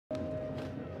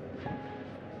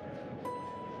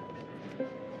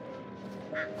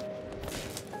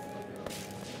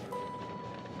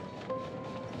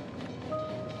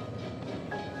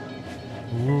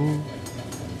Ooh.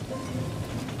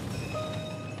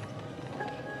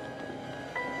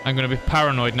 I'm gonna be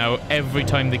paranoid now every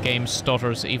time the game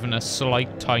stutters even a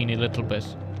slight tiny little bit.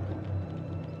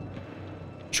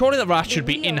 Surely the rat should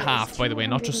be in half, by the way,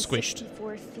 not just squished.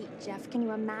 264 feet, Jeff. Can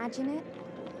you imagine it?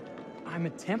 I'm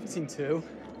attempting to.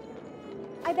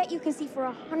 I bet you can see for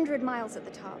 100 miles at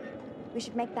the top. We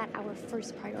should make that our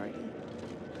first priority.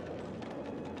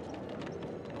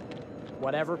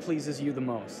 Whatever pleases you the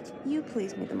most. You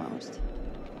please me the most.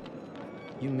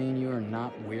 You mean you are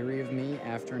not weary of me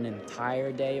after an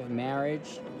entire day of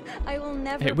marriage? I will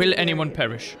never. Hey, will anyone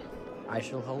perish? I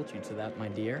shall hold you to that, my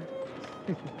dear.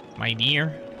 My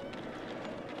dear.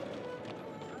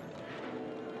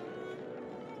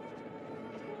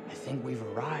 I think we've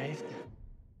arrived.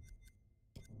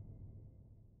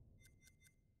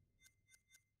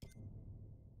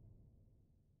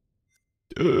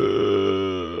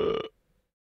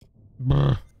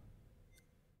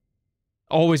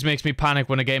 Always makes me panic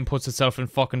when a game puts itself in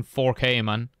fucking 4K,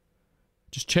 man.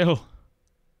 Just chill.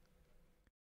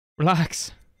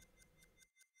 Relax.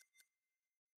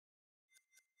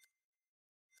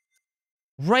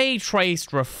 Ray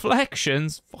traced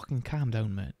reflections? Fucking calm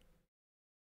down, mate.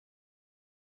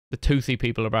 The toothy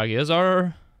people of Braggias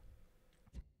are...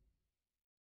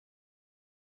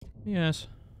 Yes.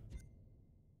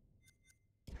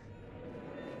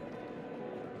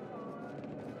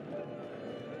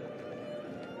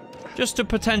 Just to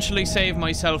potentially save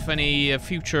myself any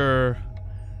future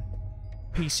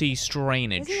PC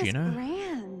strainage, you know?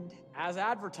 Grand. As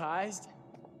advertised.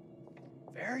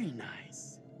 Very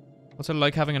nice. What's it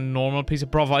like having a normal piece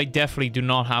of... Bruv, I definitely do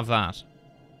not have that.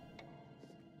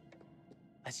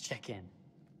 Let's check in.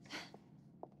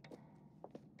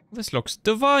 This looks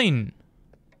divine.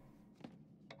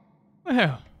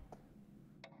 Wow.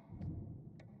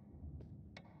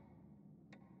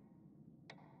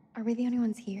 Are we the only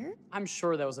ones here? I'm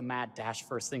sure there was a mad dash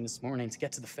first thing this morning to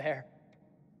get to the fair.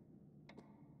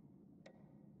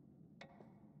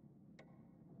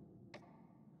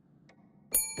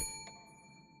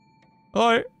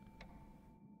 Hi.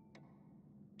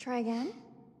 Try again.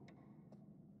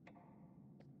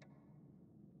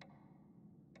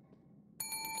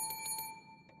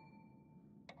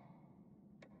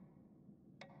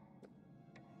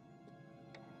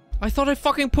 I thought I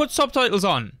fucking put subtitles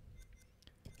on.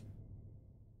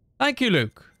 Thank you,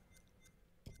 Luke.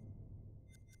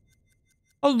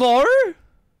 Hello?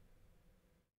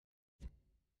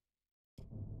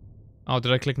 Oh,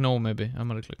 did I click no, maybe? I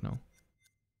might have clicked no.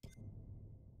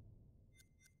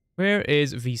 Where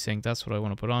is VSync? That's what I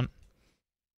want to put on.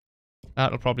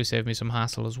 That'll probably save me some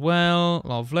hassle as well.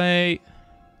 Lovely.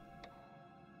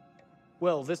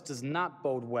 Well, this does not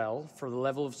bode well for the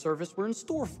level of service we're in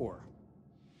store for.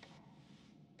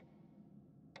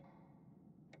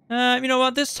 You know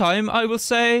what? This time I will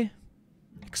say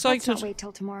excited. Let's not wait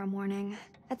till tomorrow morning.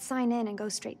 Let's sign in and go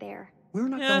straight there. We're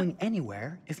not going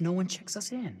anywhere if no one checks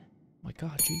us in. My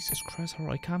God, Jesus Christ! All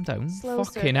right, calm down. Slow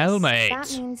Fucking service. hell, mate. That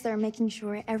means they're making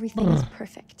sure everything is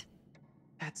perfect.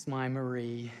 That's my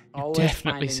Marie. You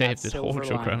definitely saved it. Hold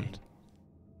your ground.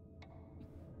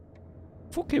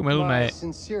 Fucking well, My mate.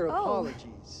 sincere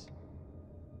apologies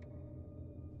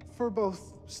for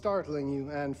both startling you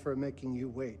and for making you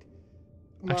wait.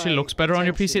 Actually looks better on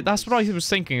your PC. That's what I was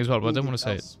thinking as well, but I didn't want to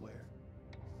say it.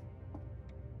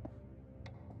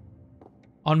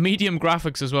 On medium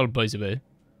graphics as well, by the way.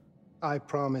 I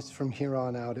promise from here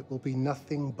on out it will be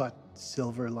nothing but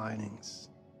silver linings.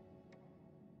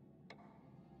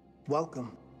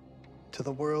 Welcome to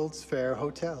the World's Fair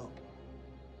Hotel.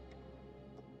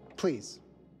 Please,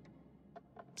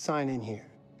 sign in here.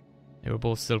 They were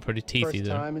both still pretty teethy First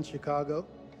there. time in Chicago?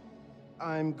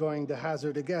 I'm going to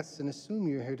hazard a guess and assume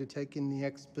you're here to take in the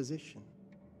exposition.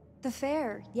 The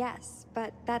fair, yes,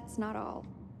 but that's not all.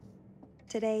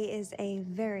 Today is a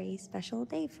very special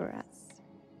day for us.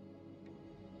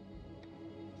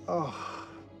 Oh,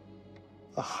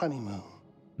 a honeymoon.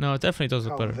 No, it definitely does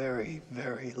look How better. very,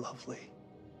 very lovely.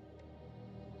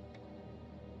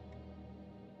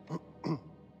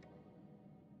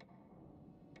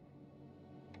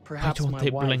 Perhaps don't my they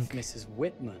wife, blink? Mrs.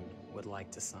 Whitman, would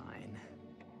like to sign.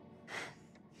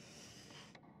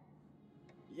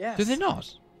 Yes. Do they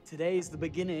not? Today's the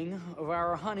beginning of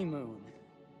our honeymoon.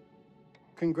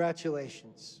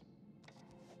 Congratulations.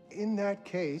 In that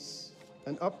case,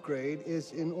 an upgrade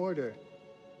is in order.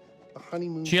 A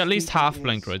honeymoon. She at least suite half is-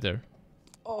 blinked right there.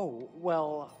 Oh,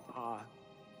 well, are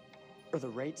the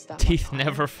rates that Teeth much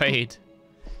never higher? fade.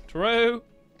 True.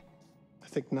 I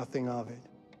think nothing of it.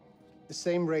 The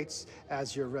same rates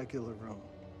as your regular room.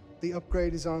 The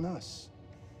upgrade is on us.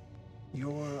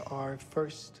 You're our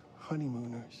first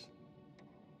honeymooners.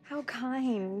 How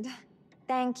kind.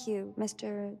 Thank you,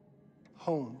 Mr.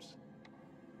 Holmes.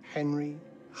 Henry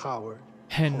Howard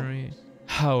Henry Holmes.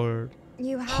 Howard.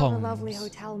 You have Holmes. a lovely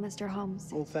hotel, Mr. Holmes.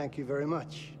 Well, thank you very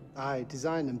much. I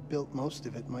designed and built most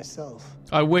of it myself.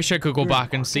 I wish I could go You're an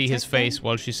back and see his architect, face then?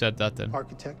 while she said that then.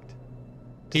 Architect.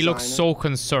 He looks designer, so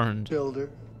concerned. Builder.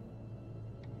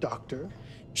 Doctor.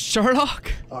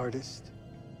 Sherlock? Artist.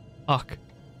 Fuck.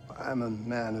 I'm a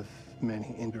man of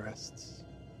many interests.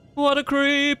 What a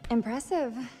creep.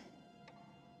 Impressive.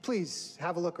 Please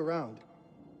have a look around.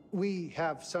 We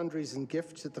have sundries and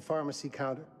gifts at the pharmacy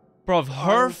counter. Bruv, I'll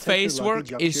her take your face work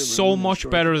luggage up to is your so room and much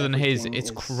ensure better that than his. everything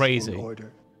It's is crazy. in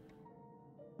order.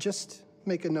 Just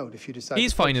make a note if you decide.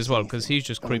 He's to fine purchase as well, because anything, he's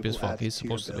just and creepy we'll as fuck. add He's it to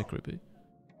your supposed to be bill. creepy.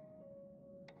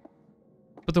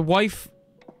 But the wife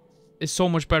is so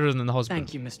much better than the husband.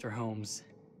 Thank you, Mr. Holmes.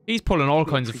 He's pulling all We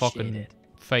kinds of appreciate fucking it.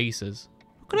 faces.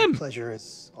 Look at The him. pleasure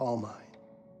is all mine.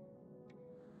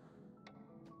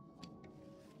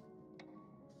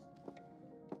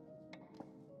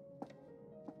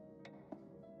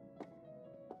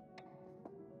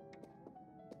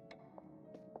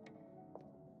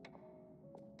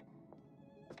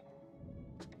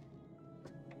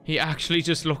 He actually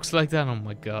just looks like that. Oh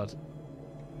my god.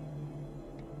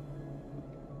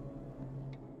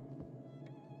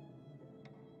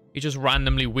 He just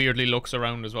randomly, weirdly looks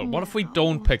around as well. What if we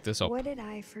don't Now, pick this up? What did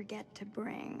I forget to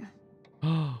bring?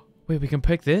 Oh, wait, we can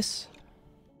pick this?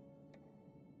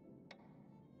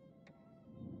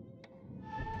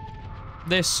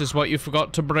 This is what you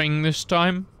forgot to bring this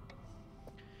time?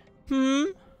 Hmm?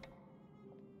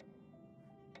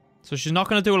 So she's not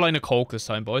going to do a line of coke this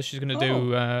time, boys. She's going to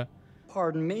do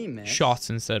Pardon me, miss. shots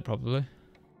instead, probably.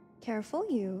 Careful,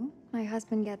 you. My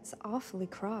husband gets awfully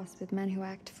cross with men who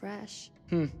act fresh.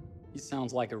 He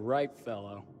sounds like a ripe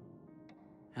fellow.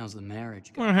 How's the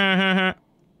marriage going? Can't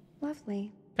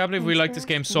Lovely. believe we Thanks like for this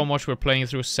game so asking. much we're playing it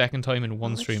through a second time in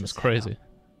one Let's stream. It's just head crazy. up.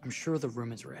 I'm sure the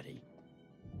room is ready.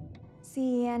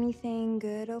 See anything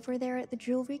good over there at the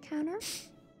jewelry counter?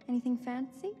 Anything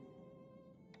fancy?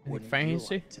 Wouldn't you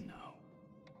fancy? like to know?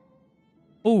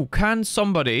 Oh, can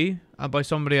somebody, and by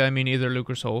somebody I mean either Luke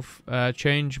or Soph,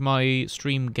 change my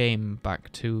stream game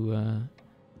back to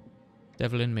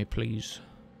Devil in Me, please?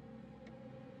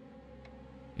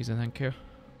 Please and thank you.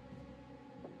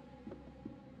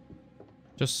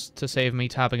 Just to save me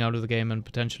tabbing out of the game and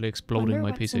potentially exploding Wonder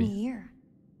my what's in PC. here.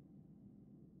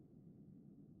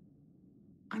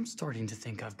 I'm starting to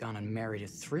think I've gone and married a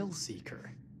thrill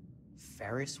seeker.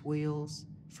 Ferris wheels,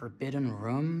 forbidden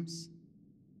rooms.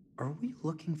 Are we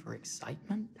looking for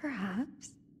excitement?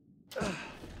 Perhaps.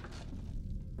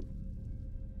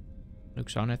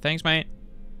 Luke's on it. Thanks, mate.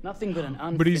 Nothing but an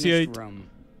Breezy unfinished eight. room.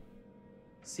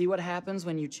 See what happens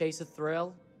when you chase a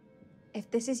thrill? If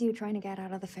this is you trying to get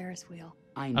out of the Ferris wheel.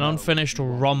 I An know unfinished you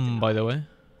won't be rum, by the denied. way.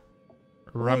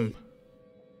 Rum. Wait.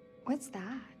 What's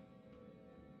that?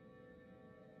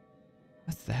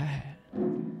 What's that?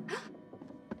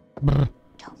 Brr.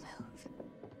 Don't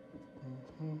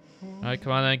move. Alright,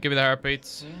 come on then. Give me the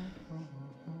heartbeats.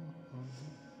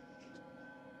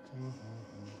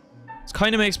 It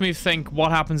kind of makes me think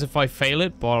what happens if I fail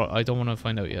it, but I don't want to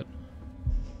find out yet.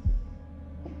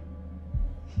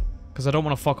 Because I don't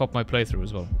want to fuck up my playthrough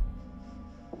as well.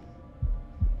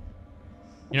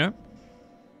 You know?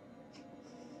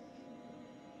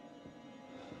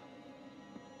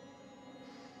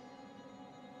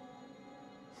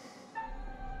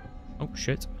 Oh,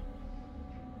 shit.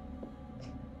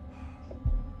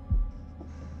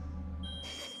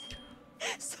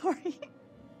 Sorry.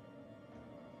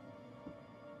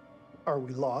 Are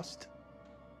we lost?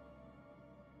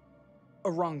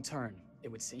 A wrong turn,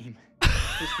 it would seem.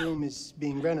 This room is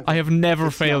being renovated. I have never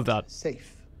It's failed not that.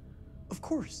 Safe. Of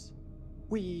course.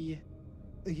 We...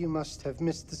 You must have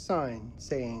missed the sign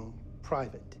saying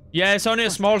private. Yeah, it's only a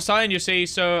small sign, you see,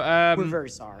 so, We're very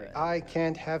sorry. I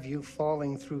can't have you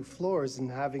falling through floors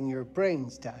and having your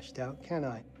brains dashed out, can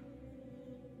I?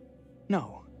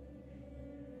 No.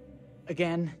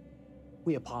 Again,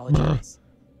 we apologize.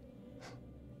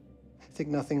 Think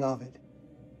nothing of it.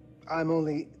 I'm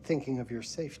only thinking of your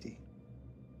safety.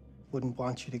 Wouldn't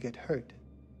want you to get hurt.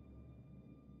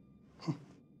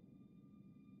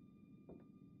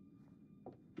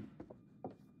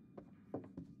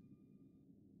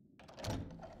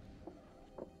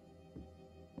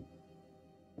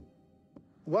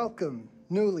 Welcome,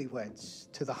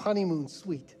 newlyweds, to the honeymoon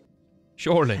suite.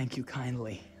 surely. Thank you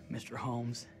kindly, Mr.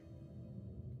 Holmes.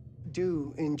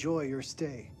 Do enjoy your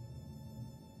stay.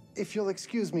 If you'll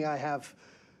excuse me, I have...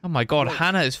 Oh my god, work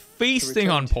Hannah is feasting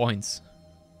return on to. points.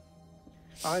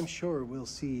 I'm sure we'll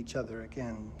see each other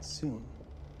again soon.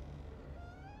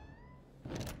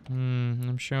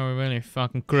 I'm sure we really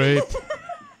fucking creep.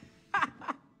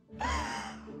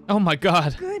 Oh my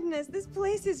god. Goodness, this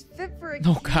place is fit for a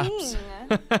No king. caps.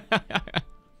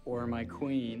 Or my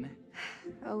queen.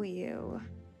 Oh, you.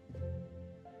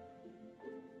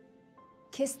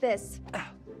 Kiss this.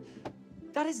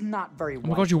 That is not very Oh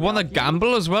my god, you won the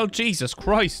gamble as well? Jesus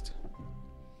Christ.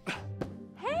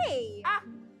 Hey!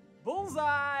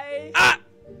 Bullseye! Ah!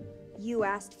 You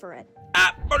asked for it.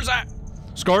 Ah! Bullseye!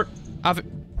 Skirt. Have it.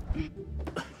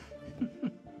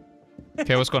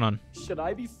 Okay, what's going on? Should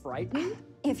I be frightened?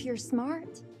 If you're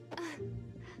smart.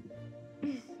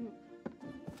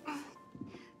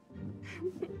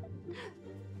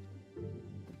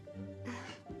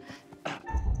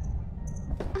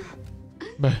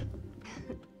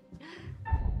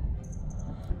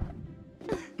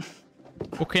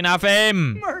 Fucking have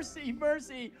him! Mercy,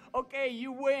 mercy. Okay,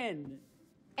 you win.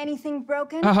 Anything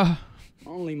broken?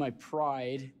 Only my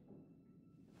pride.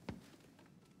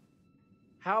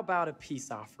 How about a peace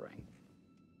offering?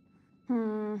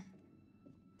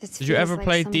 This Did you feels ever like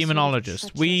play some sort of Demonologist?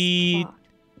 treacherous We... plot.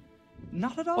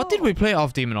 Not at all. What did we play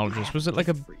off Demonologist? Was it like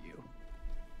a... For you.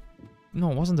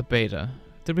 No, it wasn't the beta.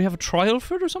 Did we have a trial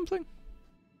for it or something?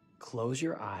 Close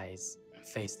your eyes and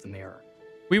face the mirror.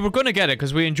 We were gonna get it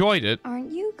because we enjoyed it,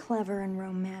 Aren't you clever and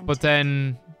romantic? but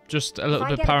then just a little I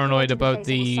bit get a bullet paranoid to the about face,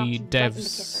 it will the stop you right in the devs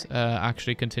kisser.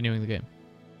 actually continuing the game.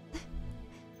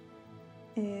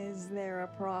 Is there a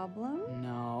problem?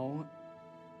 No.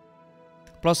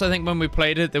 Plus, I think when we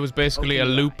played it, there was basically a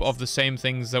Open your loop eyes. of the same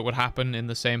things that would happen in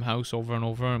the same house over and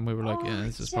over, and we were like, yeah,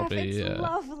 this is Jeff, probably it's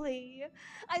lovely.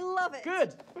 I love it.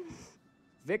 Good.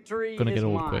 Victory Gonna is get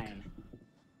old mine. quick.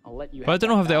 I'll let you But I don't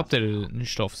know that if they bath. updated it and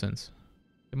stuff since.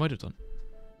 They might have done.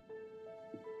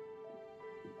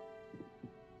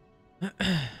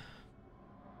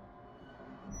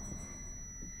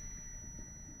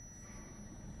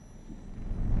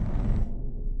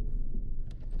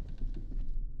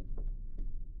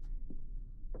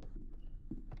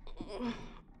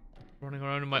 Running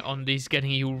around in my undies,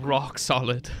 getting you rock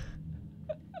solid.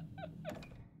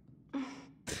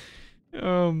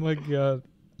 Oh my god.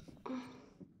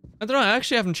 I don't know, I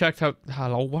actually haven't checked out...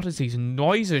 Hello, what is these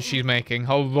noises she's making?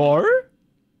 Hello?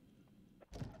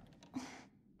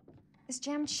 It's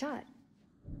jammed shut.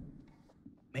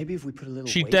 Maybe if we put a little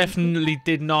She weight definitely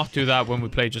did not do that when we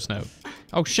played just now.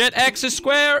 Oh shit, X is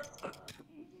square!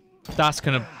 That's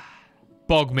gonna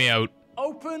bug me out.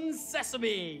 Open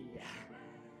sesame.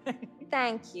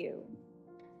 Thank you.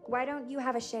 Why don't you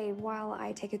have a shave while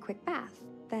I take a quick bath?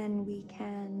 Then we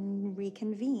can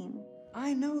reconvene.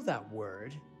 I know that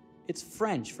word. It's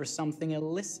French for something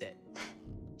illicit.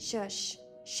 Shush.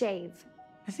 Shave.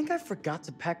 I think I forgot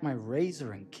to pack my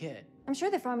razor and kit. I'm sure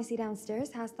the pharmacy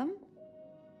downstairs has them.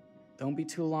 Don't be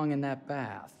too long in that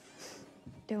bath.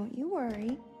 Don't you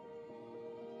worry.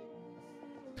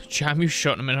 Jam, you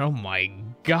shot him in. Oh my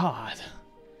god.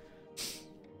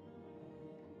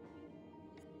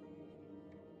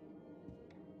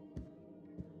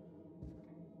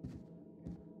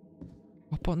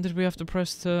 What button did we have to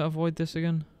press to avoid this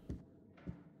again?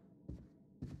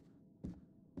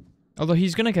 Although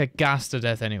he's gonna get gassed to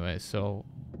death anyway, so...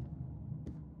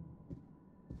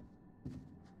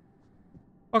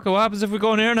 Okay, what happens if we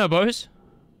go in here now, boys?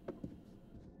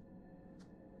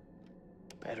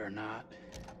 Better not.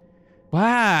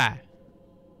 Why?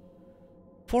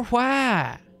 For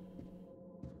why?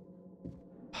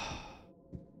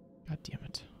 God damn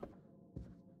it.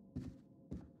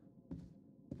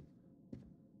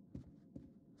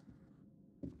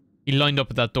 He lined up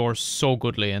at that door so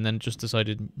goodly and then just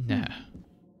decided, nah.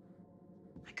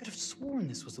 I could have sworn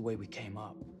this was the way we came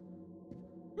up.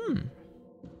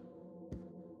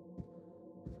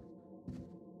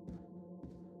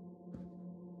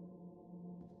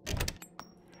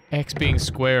 X being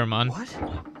square, man. What?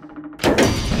 Oh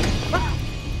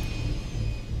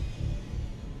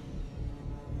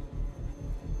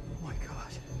my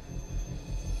god.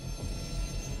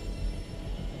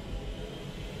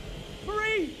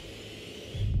 Marie!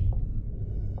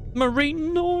 Marie,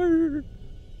 no!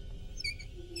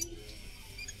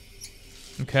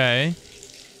 Okay.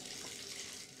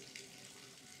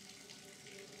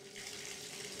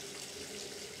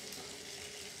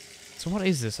 So what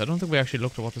is this? I don't think we actually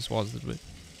looked at what this was, did we?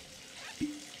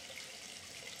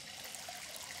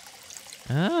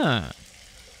 Ah.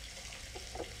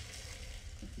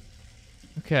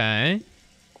 Okay.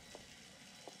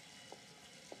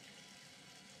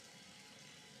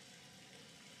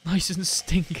 Nice and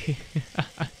stinky.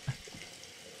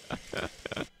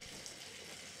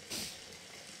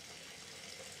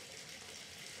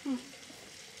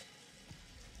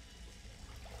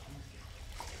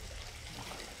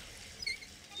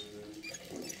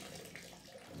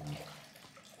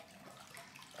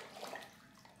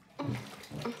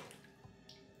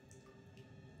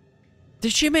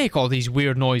 Did she make all these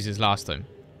weird noises last time?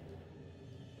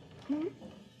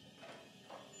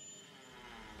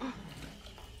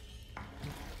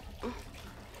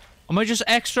 Am I just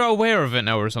extra aware of it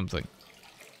now or something?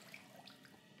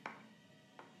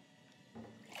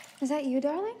 Is that you,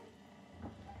 darling?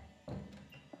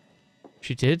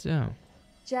 She did? Oh.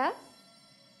 Jeff?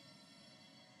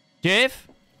 Jeff?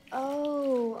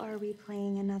 Oh, are we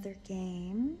playing another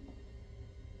game?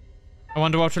 I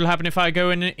wonder what will happen if I go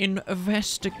in and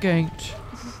investigate.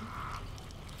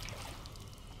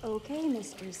 Okay,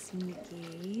 Mr.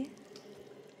 Sneaky.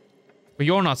 But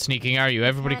you're not sneaking, are you?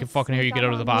 Everybody can fucking hear you get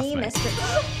out of the bath.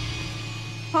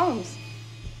 Holmes.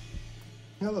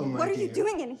 Hello, my What are dear. you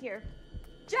doing in here?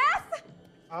 Jeff!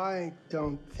 I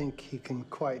don't think he can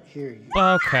quite hear you.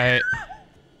 Okay.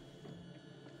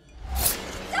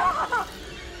 Stop!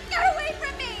 Get away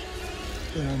from me!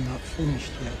 They're not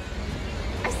finished yet.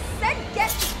 I said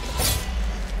get...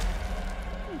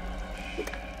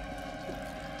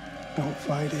 Don't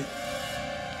fight it.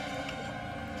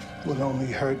 Will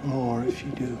only hurt more if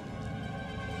you do.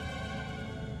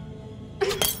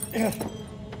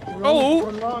 You're only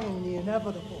prolonging the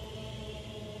inevitable.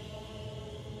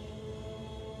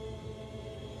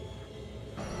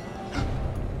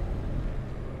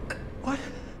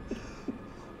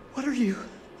 What are you?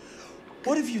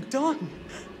 What have you done?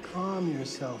 Calm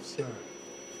yourself, sir.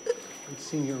 It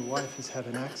seems your wife has had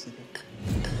an accident.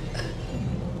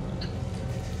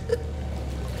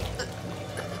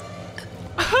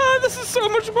 This is so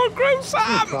much more gruesome!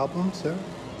 No problem, sir.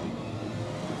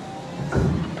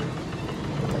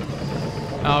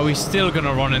 Oh, we're still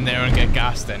gonna run in there and get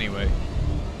gassed anyway.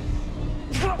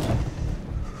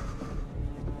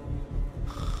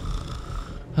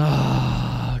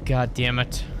 Ah, god damn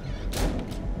it.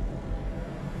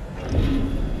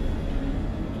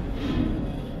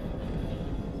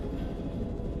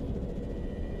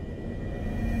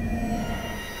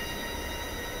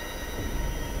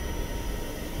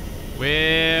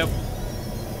 Whip.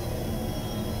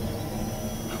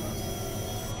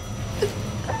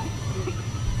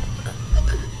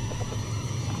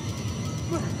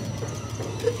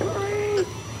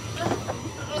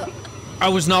 I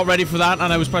was not ready for that,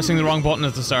 and I was pressing the wrong button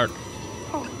at the start.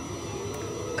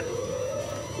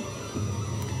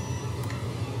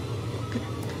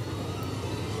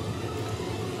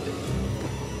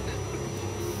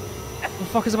 What the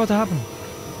fuck is about to happen?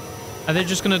 Are they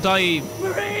just gonna die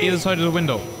either side of the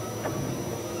window?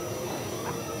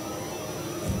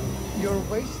 You're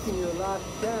wasting your last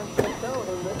chance to tell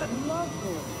him that you love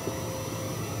him.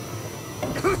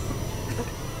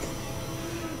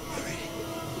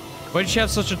 Why did she have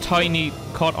such a tiny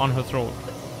cut on her throat?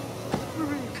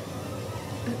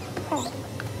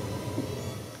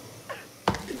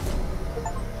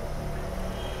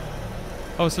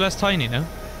 Oh, it's less tiny now.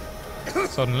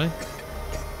 Suddenly.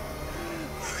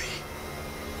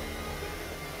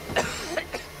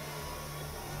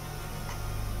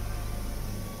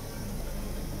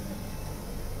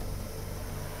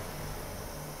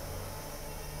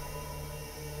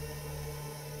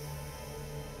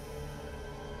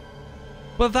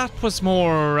 Well, that was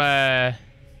more,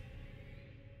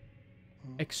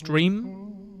 extreme.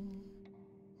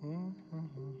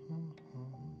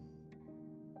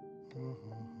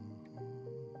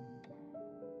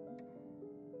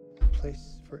 A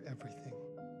place for everything.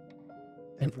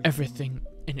 And everything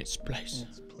in its place. In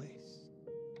its place.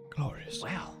 Glorious.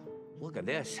 Wow, look at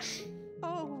this.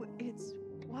 Oh, it's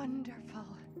wonderful.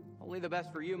 Only the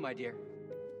best for you, my dear.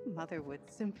 Mother would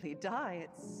simply die.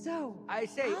 It's so I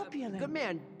say, opulent. good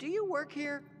man, do you work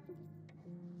here?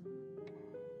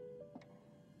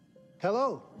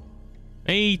 Hello.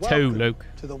 Me too, Welcome Luke.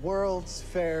 to the World's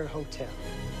Fair Hotel.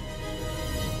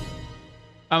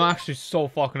 I'm actually so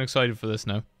fucking excited for this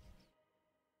now.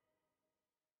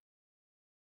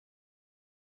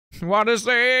 What is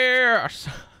this?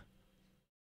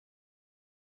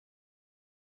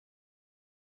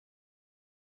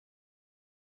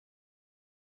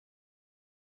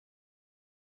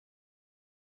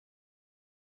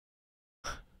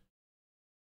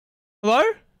 Hello?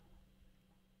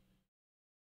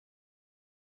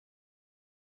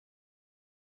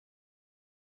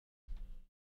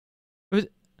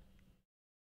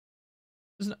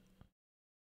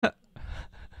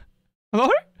 Hello?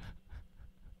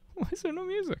 Why is there no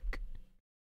music?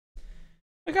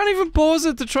 I can't even pause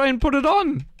it to try and put it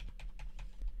on.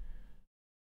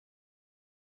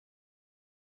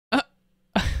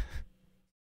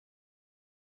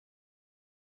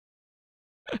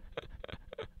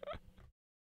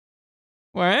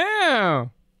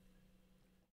 Wow.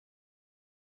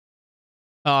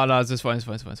 Oh no, it's just fine, it's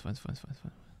fine, it's fine, it's fine, it's fine, it's fine, it's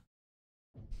fine.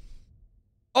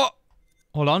 Oh!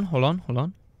 Hold on, hold on, hold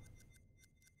on.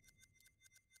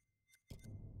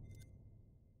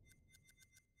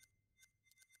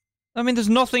 I mean, there's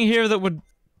nothing here that would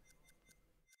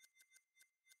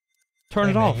turn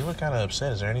it off. You were kind of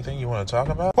upset. Is there anything you want to talk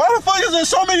about? Why the fuck is there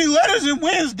so many letters in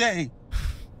Wednesday?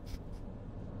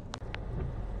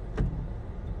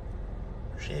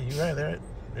 Shit, you right.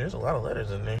 There's a lot of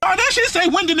letters in there. Oh, that shit say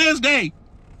Wednesday.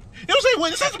 It don't say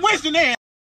Wednesday. It says Wednesday.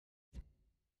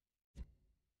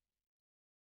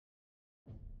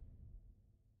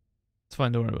 It's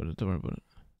fine, don't worry about it, don't worry about it.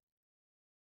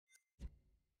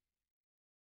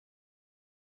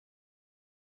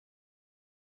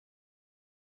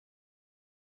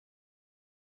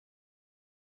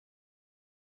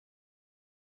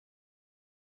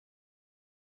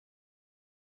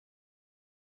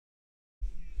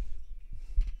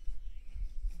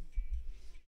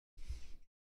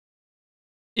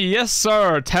 Yes,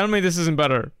 sir. Tell me this isn't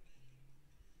better.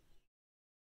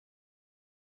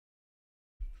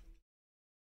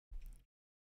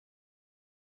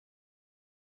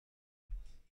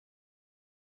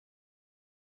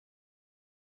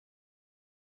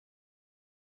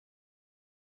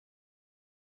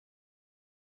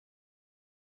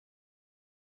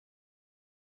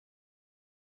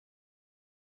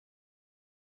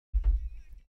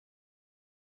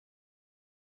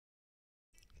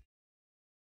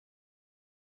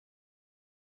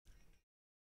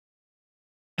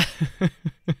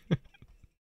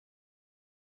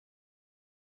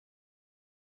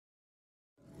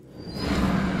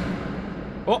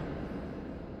 Oh.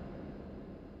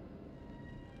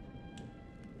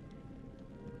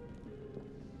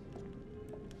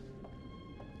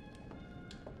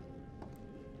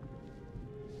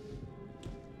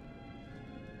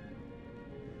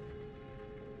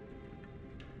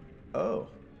 Oh.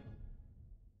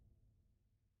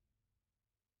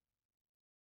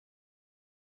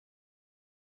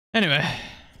 Anyway.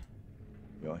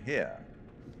 You're here.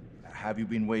 Have you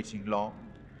been waiting long?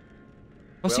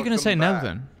 What's he gonna say now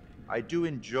then? I do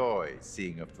enjoy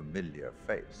seeing a familiar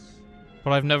face.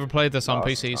 But I've never played this on Last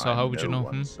PC, so time, how would you no know?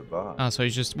 one survived. Ah, so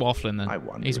he's just waffling then. I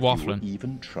wonder He's if you were waffling.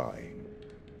 even trying.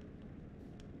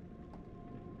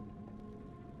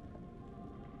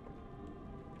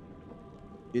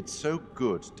 It's so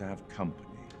good to have company.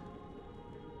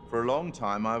 For a long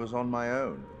time, I was on my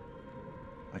own.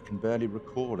 I can barely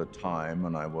recall a time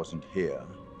when I wasn't here,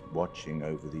 watching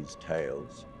over these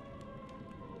tales.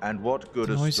 And what good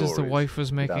The are noises the stories wife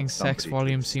was making, without sex somebody to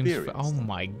volume seems. experience Oh them?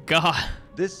 my god.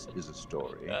 This is a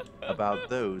story about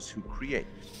those who create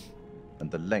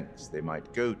and the lengths they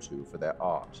might go to for their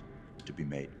art to be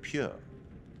made pure.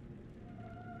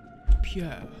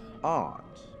 Pure.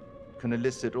 Art can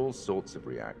elicit all sorts of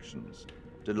reactions.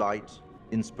 Delight,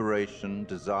 inspiration,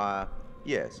 desire,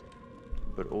 yes,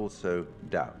 but also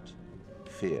doubt,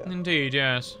 fear, Indeed,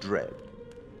 yes. dread.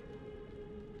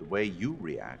 The way you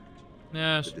react,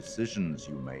 Yes. the decisions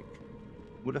you make,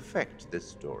 will affect this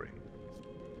story.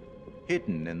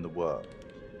 Hidden in the world,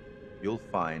 you'll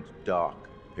find dark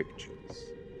pictures.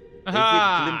 They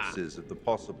Aha! give glimpses of the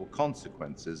possible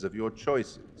consequences of your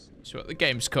choices. That's what the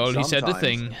game's called. He said the Sometimes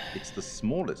thing. it's the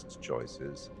smallest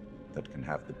choices that can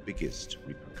have the biggest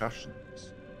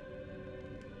repercussions.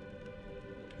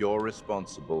 You're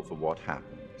responsible for what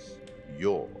happens.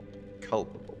 You're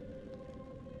culpable.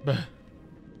 Bah.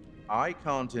 I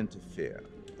can't interfere.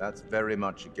 That's very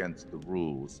much against the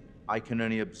rules. I can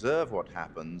only observe what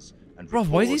happens and Bro,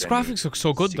 why record these any graphics look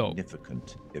so good though?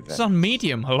 significant events. It's on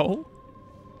medium, hello?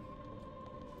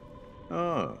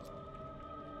 Oh.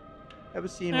 Ever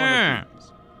seen Yeah. one of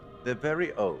these? They're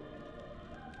very old.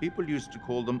 People used to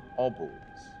call them obbles.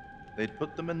 They'd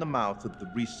put them in the mouth of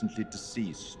the recently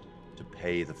deceased to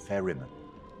pay the ferryman.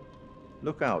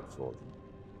 Look out for them.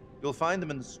 You'll find them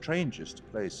in the strangest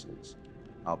places.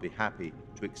 I'll be happy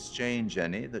to exchange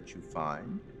any that you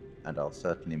find, and I'll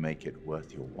certainly make it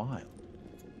worth your while.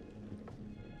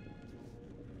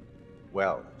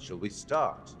 Well, shall we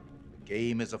start? The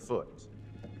game is afoot.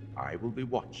 I will be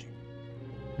watching.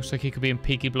 Looks like he could be in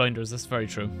Peaky Blinders. That's very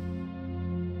true.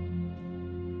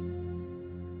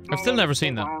 I've still never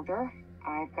seen that. Wilder.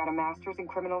 I've got a master's in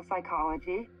criminal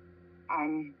psychology.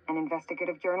 I'm an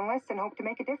investigative journalist and hope to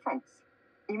make a difference.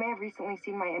 You may have recently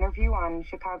seen my interview on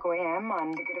Chicago AM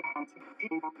on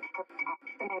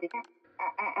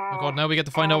Oh my god, now we get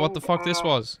to find out what the fuck this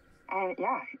was. And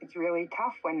yeah, it's really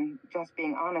tough when just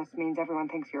being honest means everyone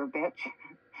thinks you're a bitch.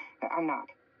 I'm not.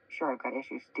 Sure, I've got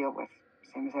issues to deal with,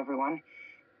 same as everyone.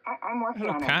 I'm working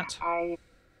Hello, on cat. it.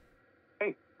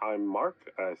 Hey, I'm Mark.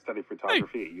 I study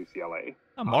photography at UCLA.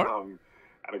 I'm Mark.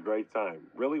 Had a great time.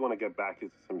 Really want to get back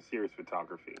into some serious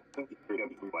photography. But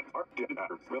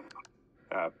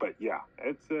yeah,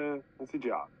 it's a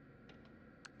job.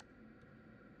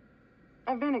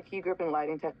 I've been a key grip and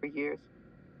lighting tech for years.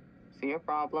 See a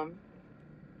problem,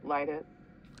 light it.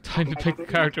 Time to pick the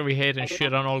character we hate and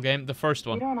shit on all game. The first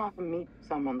You one. don't often meet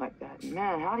someone like that.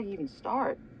 Man, how do you even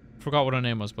start? Forgot what her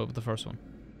name was, but the first one.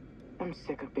 I'm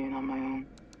sick of being on my own.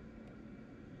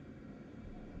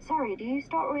 Sorry, do you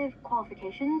start with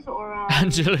qualifications or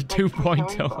Angela like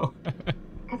 2.0.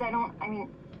 Because I mean,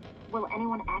 will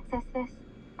anyone access this?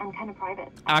 I'm kind of private.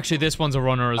 Actually, this one's a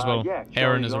runner as well. Yeah,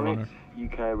 Aaron is a runner.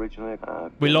 UK originally.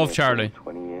 We love Charlie.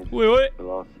 20 years. Wait. The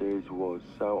last series was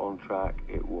so on track.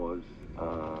 It was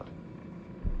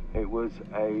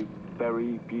a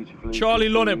very beautifully. Charlie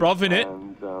Lunnett, bruv, innit?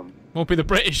 And Won't be the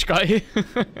British guy.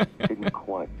 didn't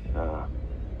quite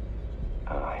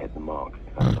hit the mark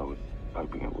as I was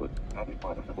hoping it would.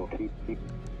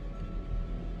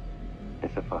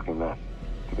 It's a fucking mess,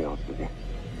 to be honest with you.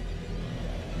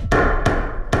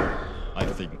 I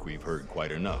think we've heard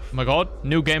quite enough. Oh my god,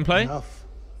 new gameplay. Enough.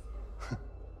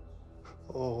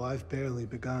 Oh, I've barely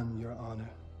begun, Your Honor.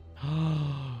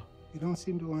 You don't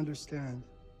seem to understand.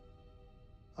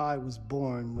 I was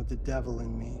born with the devil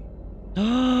in me.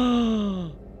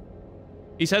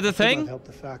 He said the It thing? could not help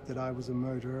the fact that I was a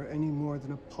murderer any more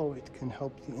than a poet can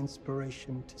help the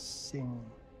inspiration to sing.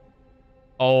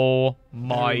 Oh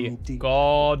my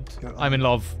god. I'm in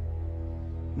love.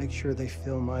 Make sure they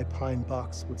fill my pine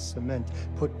box with cement,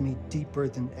 put me deeper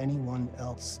than anyone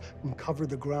else, and cover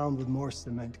the ground with more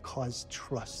cement, cause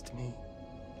trust me.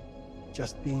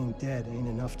 Just being dead ain't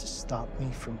enough to stop me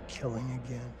from killing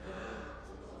again.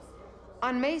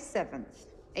 On May 7th,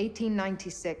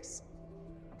 1896,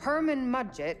 Herman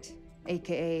Mudgett,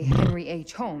 aka Henry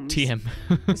H. Holmes, TM.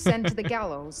 was sent to the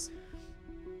gallows.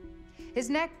 His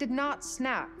neck did not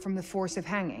snap from the force of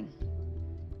hanging.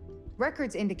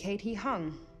 Records indicate he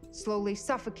hung, slowly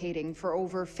suffocating for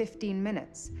over 15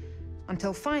 minutes,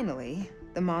 until finally,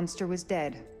 the monster was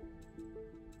dead.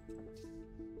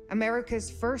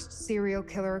 America's first serial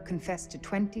killer confessed to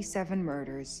 27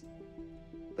 murders.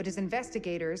 But as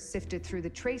investigators sifted through the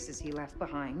traces he left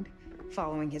behind,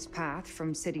 following his path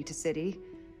from city to city,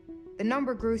 the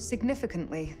number grew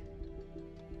significantly.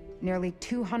 Nearly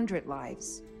 200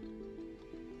 lives.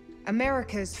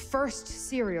 America's first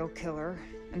serial killer,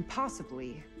 and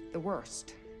possibly the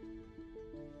worst.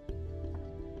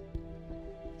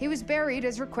 He was buried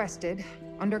as requested,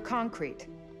 under concrete.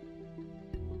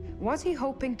 Was he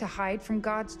hoping to hide from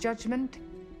God's judgment?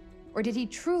 Or did he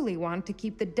truly want to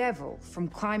keep the devil from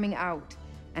climbing out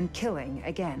and killing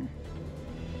again?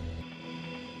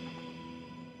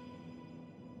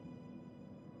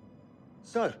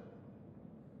 So,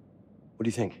 what do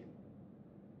you think?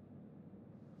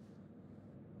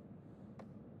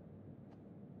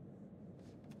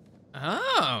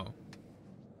 Oh.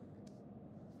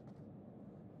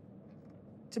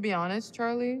 To be honest,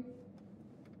 Charlie,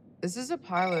 this is a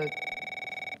pilot.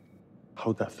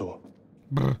 Hold that thought.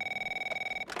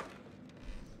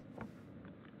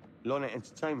 Lonnet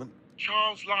Entertainment.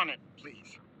 Charles Lonnet,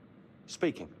 please.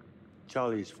 Speaking.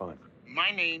 Charlie is fine.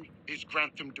 My name is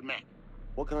Grantham Dumet.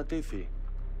 What can I do for you,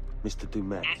 Mr.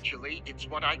 Dumet? Actually, it's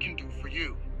what I can do for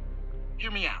you.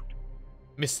 Hear me out.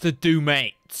 Mr.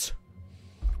 Dumate.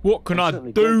 What can I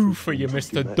do for you,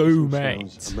 Mr. Dumate?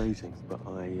 Sounds amazing, but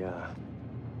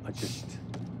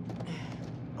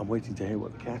I'm waiting to hear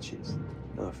what the catch is.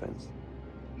 No offense.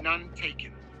 None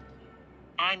taken.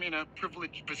 I'm in a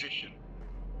privileged position.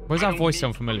 Where's that voice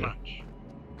sound familiar? Much,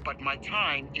 but my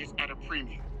time is at a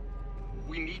premium.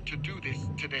 We need to do this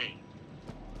today.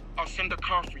 I'll send a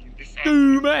car for you this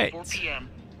afternoon. 4 p.m.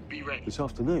 Be ready. This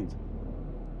afternoon?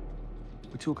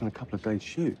 We're talking a couple of days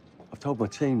shoot. I've told my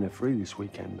team they're free this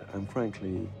weekend, and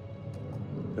frankly,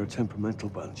 they're a temperamental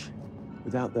bunch.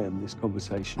 Without them, this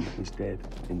conversation is dead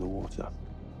in the water.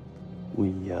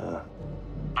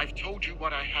 I've told you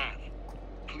what I have.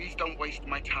 Please don't waste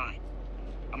my time.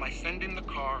 Am I sending the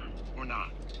car or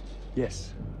not?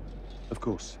 Yes, of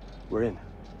course. We're in.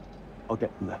 I'll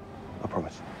get them there. I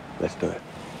promise. Let's do it.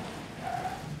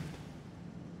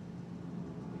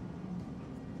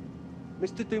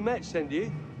 Mr. Dumet send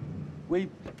you. Right.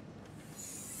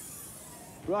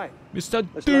 Mr.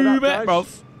 Dumet,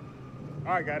 bruv.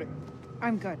 All right, got it.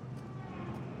 I'm good.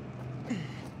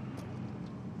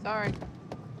 Sorry.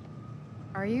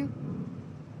 Are you?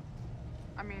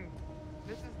 I mean,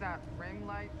 this is that ring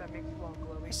light that makes you all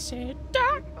glowy. I said,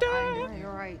 Yeah,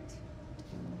 you're right.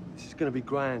 This is going to be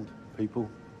grand, people.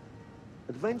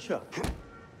 Adventure.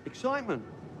 Excitement.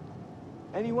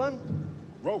 Anyone?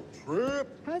 Road trip.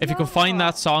 If you can find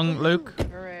that song, Luke,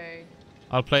 Hooray.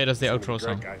 I'll play it as the It's outro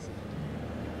gonna be great, song. guys.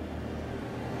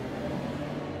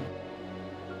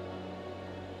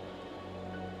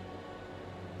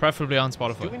 Preferably on Do we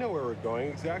Spotify. know where we're going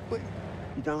exactly?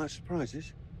 You don't like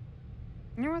surprises?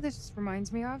 You know what this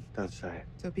reminds me of? Don't say it.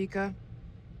 Topeka?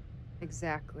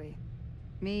 Exactly.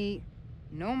 Me,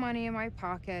 no money in my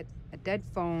pocket, a dead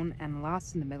phone, and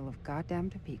lost in the middle of goddamn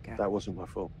Topeka. That wasn't my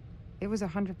fault. It was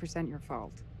 100% your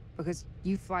fault. Because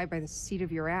you fly by the seat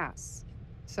of your ass.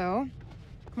 So,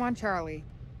 come on, Charlie.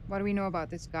 What do we know about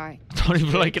this guy? I don't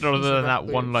even like it other than that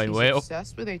one line. Wait up.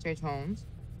 Obsessed with H.H. Holmes.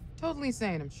 Totally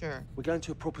sane, I'm sure. We're going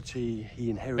to a property he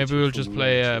inherited. Maybe we'll from just the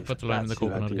play relative. Put the Line in the That's who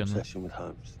had Coconut the again. obsession with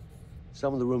Holmes.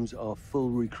 Some of the rooms are full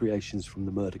recreations from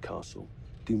the murder castle.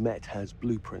 Dumet has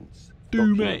blueprints,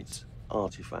 documents,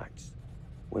 artifacts.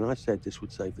 When I said this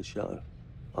would save the show,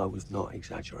 I was not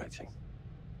exaggerating.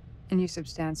 And you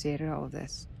substantiated all of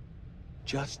this.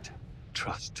 Just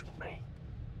trust me.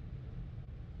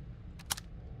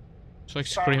 It's like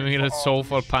screaming at its soul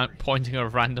while pointing at a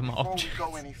random Before object. we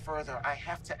go any further, I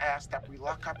have to ask that we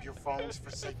lock up your phones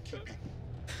for safekeeping.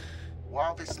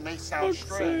 While this may sound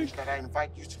strange that I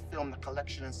invite you to film the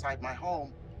collection inside my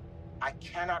home, I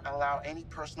cannot allow any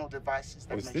personal devices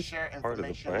that Was may this share part of the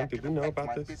information plan? that Did could we know affect about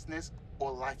my this? business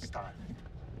or lifestyle.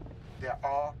 There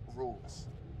are rules.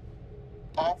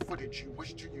 All footage you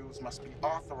wish to use must be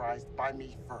authorized by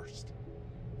me first.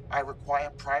 I require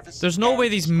privacy. There's no and way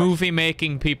these discretion.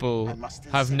 movie-making people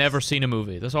have never seen a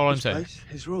movie. That's all I'm His saying. place,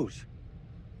 his rules.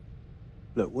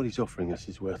 Look, what he's offering us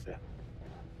is worth it.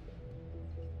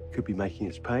 Could be making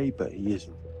us pay, but he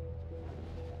isn't.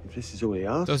 If this is all he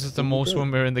asks, Does it the then we'll most do it.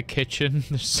 when we're in the kitchen?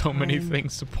 There's so many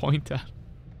things to point at.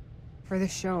 For the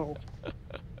show.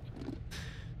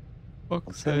 I'm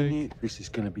telling you, this is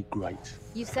going to be great.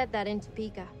 You said that in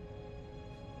Topeka.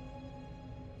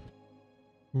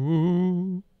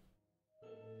 Ooh.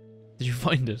 Did you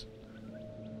find it?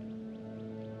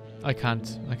 I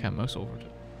can't mouse over it.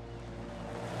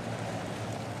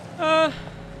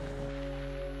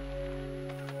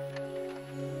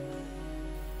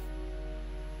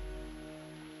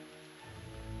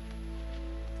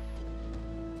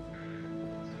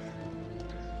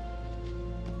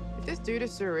 If this dude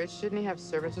is so rich, shouldn't he have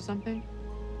service or something?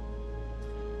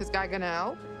 This guy gonna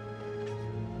help?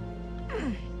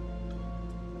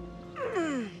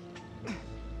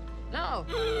 No,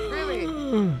 really.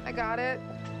 I got it.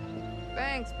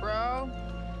 Thanks, bro.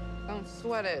 Don't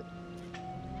sweat it.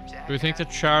 Do we think that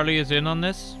Charlie is in on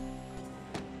this?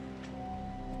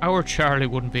 Our Charlie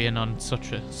wouldn't be in on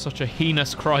such a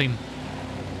heinous crime.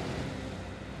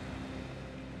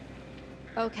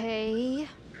 Okay.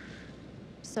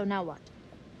 So now what?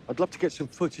 I'd love to get some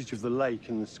footage of the lake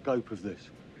and the scope of this.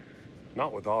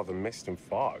 Not with all the mist and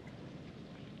fog.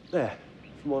 There,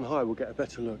 from on high, we'll get a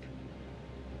better look.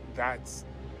 That's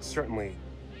certainly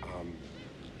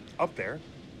up there.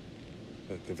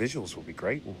 The visuals will be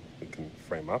great, and we can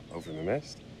frame up over the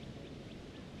mist.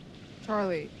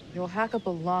 Charlie, you'll hack up a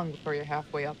lung before you're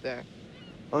halfway up there.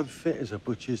 I'm fit as a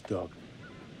butcher's dog.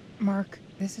 Mark,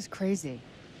 this is crazy.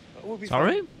 We'll be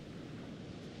Sorry? fine.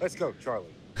 Let's go, Charlie.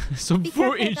 Some Be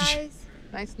careful, footage. guys.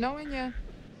 Nice knowing you.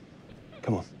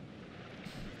 Come on.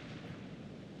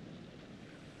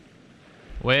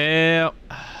 Well,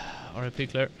 R.I.P.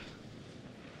 Claire.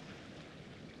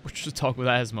 We should talk with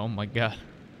asthma. Oh my god.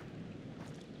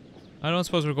 I don't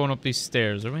suppose we're going up these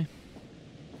stairs, are we?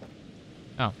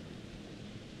 Oh.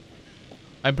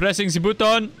 I'm pressing the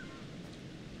button.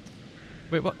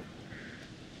 Wait, what?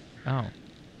 Oh.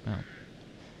 Oh.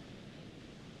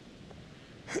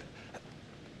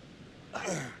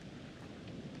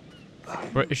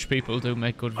 British people do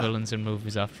make good villains in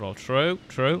movies after all. True,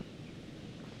 true.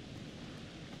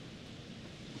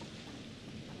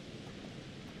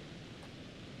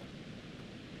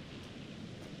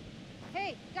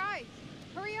 Hey, guys,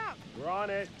 hurry up. We're on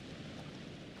it.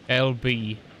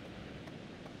 LB.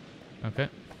 Okay.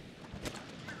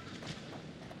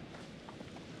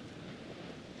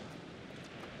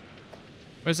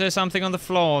 Was there something on the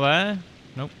floor there?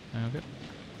 Nope. Okay.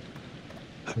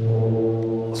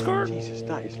 Score. Jesus,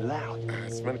 that is loud.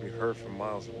 It's meant to be heard from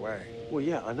miles away. Well,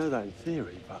 yeah, I know that in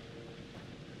theory, but...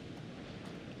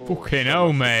 Fucking so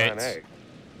hell, much for mate. Plan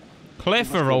A.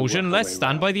 Cliff erosion, let's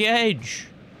stand by the edge.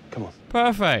 Come on.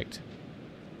 Perfect.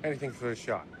 Anything for a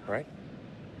shot, right?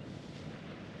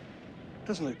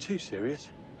 Doesn't look too serious.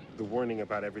 the warning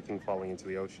about everything falling into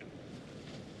the ocean.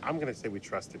 I'm gonna say we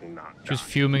trusted and not. She was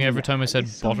fuming every time I said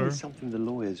butter. Something the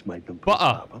lawyers made them.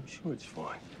 Butter. I'm sure it's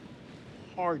fine.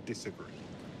 Hard disagree.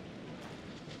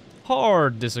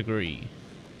 Hard disagree.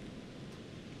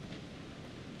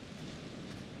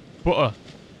 Butter.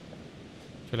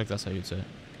 I feel like that's how you'd say it.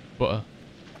 Butter.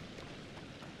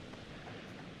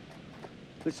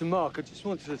 Listen, Mark, I just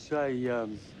wanted to say,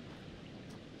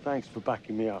 thanks for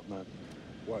backing me up, man.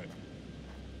 What?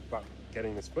 About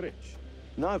getting this footage?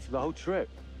 No, for the whole trip.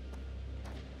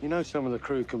 You know some of the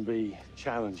crew can be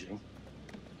challenging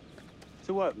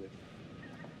to work with.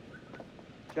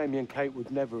 Jamie and Kate would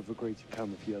never have agreed to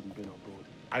come if you hadn't been on board.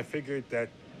 I figured that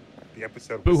the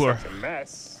episode was Booer. such a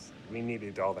mess, we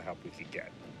needed all the help we could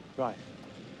get. Right.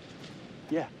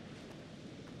 Yeah.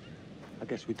 I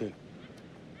guess we do.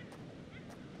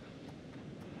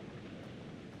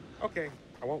 Okay,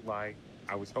 I won't lie.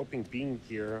 I was hoping being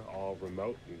here all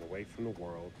remote and away from the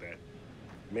world that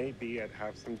maybe I'd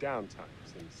have some downtime,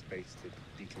 some space to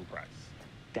decompress.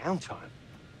 Downtime?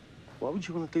 Why would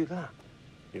you want to do that?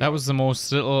 That was the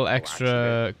most little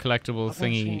extra collectible I've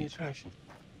never seen the thingy attraction.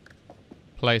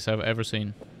 place I've ever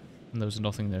seen. And there was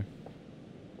nothing there.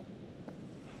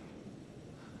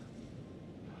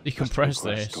 Decompress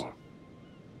this.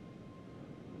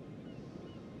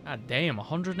 God damn,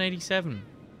 187.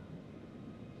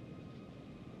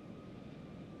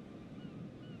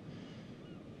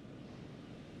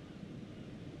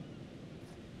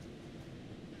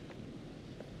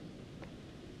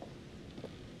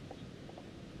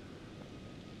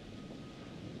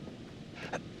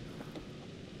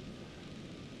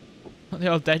 What the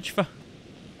old dead for?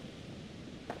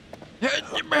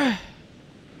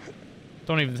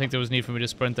 Don't even think there was need for me to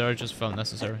sprint there, it just felt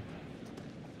necessary.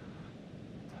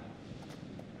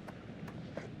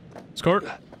 Skirt.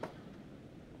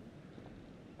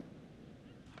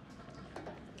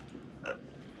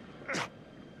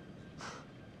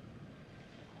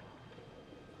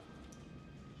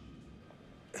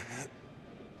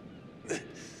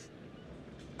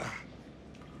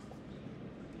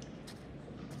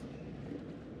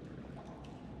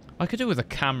 I could do with a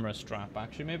camera strap,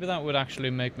 actually. Maybe that would actually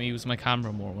make me use my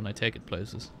camera more when I take it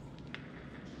places.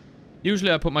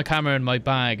 Usually I put my camera in my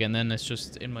bag and then it's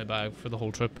just in my bag for the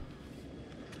whole trip.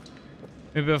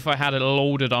 Maybe if I had it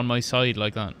loaded on my side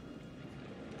like that.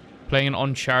 Playing an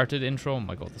Uncharted intro. Oh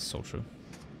my god, that's so true.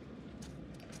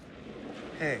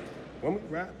 Hey, when we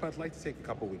wrap, I'd like to take a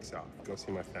couple weeks off. Go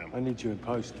see my family. I need you in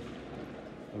post.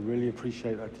 I really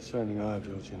appreciate that discerning eye of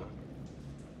yours, you know.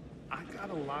 I got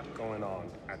a lot going on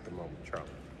at the moment, Charlie.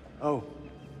 Oh,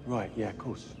 right, yeah, of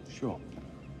course, sure.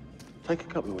 Take a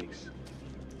couple of weeks.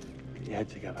 Get your head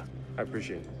together. I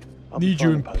appreciate it. I'll be Need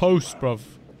you fine in post, bruv.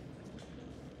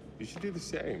 You should do the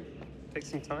same. Take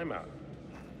some time out.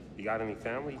 You got any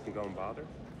family you can go and bother?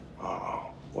 Oh,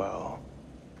 well.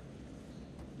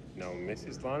 No,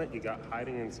 Mrs. Lonnet, you got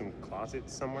hiding in some closet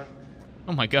somewhere?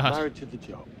 Oh my god. Married to the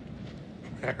job.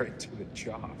 Married to the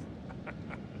job.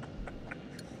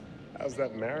 How's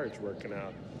that marriage working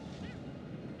out?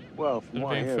 Well, from Is it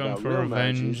what I being hear filmed about for real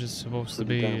revenge marriages, is supposed to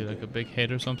pretty be damn like good. a big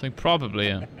hit or something? Probably,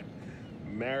 yeah.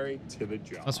 Married to the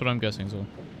job. That's what I'm guessing, so.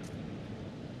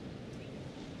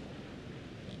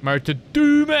 Married to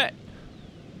Doom it!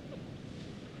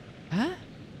 Huh?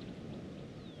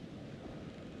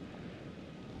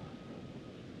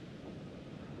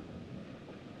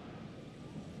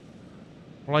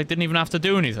 Well, I didn't even have to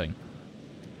do anything.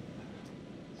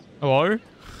 Hello?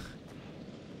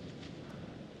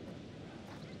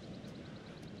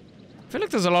 I feel like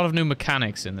there's a lot of new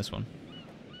mechanics in this one.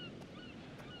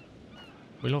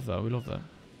 We love that, we love that.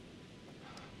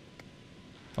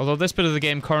 Although this bit of the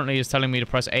game currently is telling me to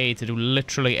press A to do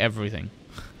literally everything.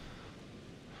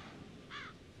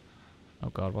 Oh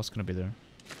god, what's gonna be there?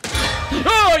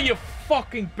 Oh, you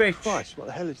fucking bitch! Christ, what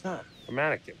the hell is that? A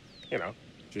mannequin. You know,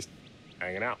 just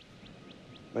hanging out.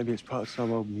 Maybe it's part of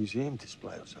some old museum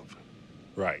display or something.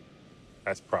 Right.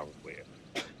 That's probably it.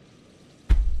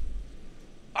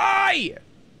 Aye!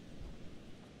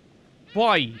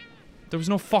 Why? There was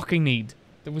no fucking need.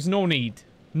 There was no need.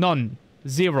 None.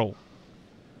 Zero.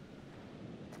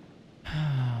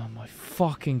 Oh my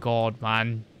fucking god,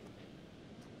 man.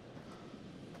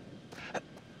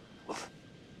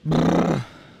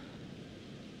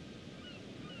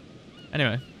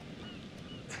 Anyway.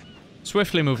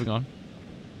 Swiftly moving on.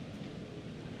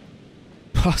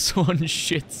 +1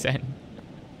 shit send.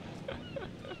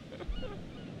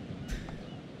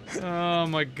 Oh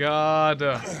my god.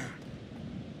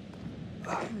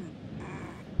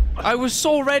 I was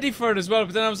so ready for it as well,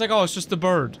 but then I was like, oh, it's just the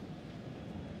bird.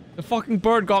 The fucking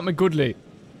bird got me goodly.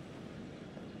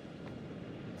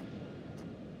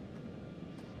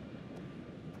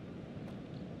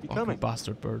 coming?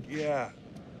 bastard bird. Yeah.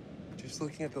 Just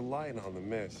looking at the light on the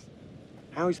mist.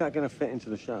 How is that going to fit into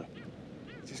the show?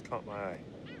 It just caught my eye.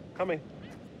 Coming.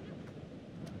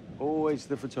 Always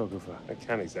the photographer. I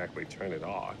can't exactly turn it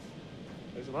off.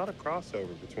 There's a lot of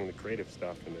crossover between the creative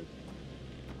stuff and the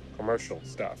commercial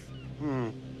stuff.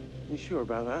 You sure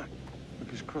about that?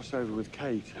 Because crossover with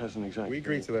Kate hasn't exactly... We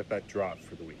agreed to let that drop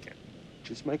for the weekend.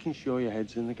 Just making sure your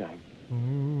head's in the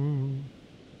game.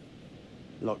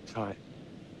 Locked tight.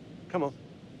 Come on.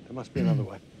 There must be another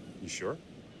way. You sure?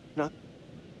 No.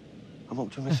 I'm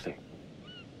optimistic.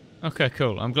 Okay,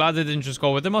 cool. I'm glad they didn't just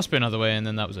go with there must be another way and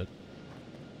then that was it.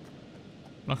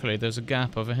 Luckily, there's a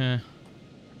gap over here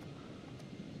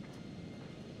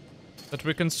that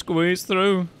we can squeeze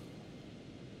through.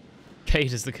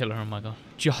 Kate is the killer, oh my god.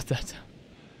 Jot that down.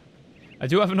 I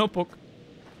do have a notebook.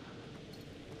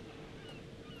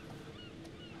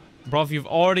 Bruv, you've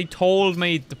already told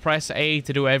me to press A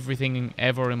to do everything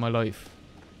ever in my life.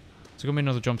 There's gonna be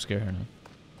another jump scare here now.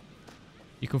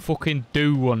 You can fucking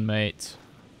do one, mate.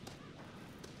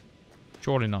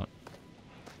 Surely not.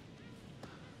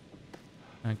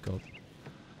 Thank God.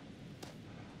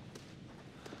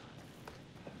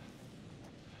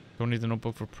 Don't need the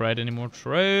notebook for Pred anymore.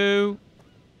 True.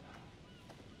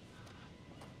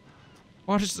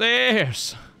 What is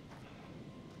this?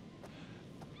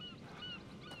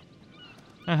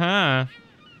 Uh-huh.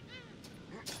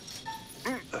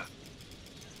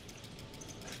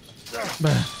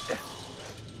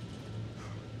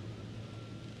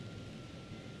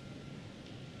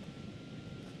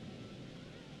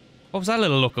 What was that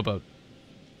little look about?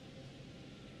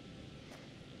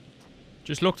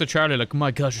 Just looked at Charlie like,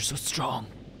 my god, you're so strong.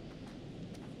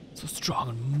 So strong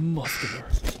and muscular.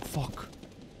 Fuck.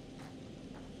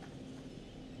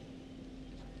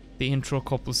 The intro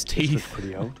couple's teeth.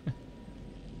 Pretty old.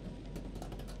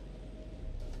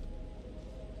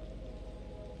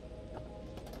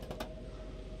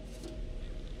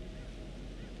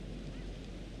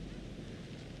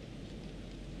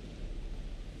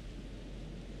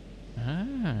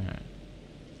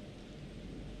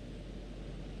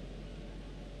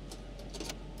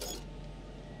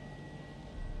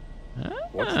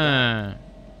 What's that?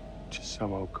 Just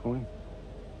some old coin.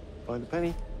 Find a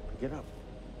penny, pick it up.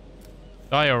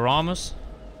 Dioramas.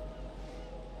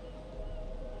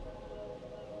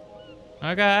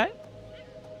 Okay.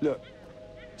 Look,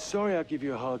 sorry I give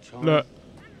you a hard time. Look.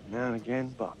 Now and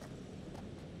again, but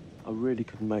I really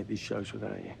couldn't make these shows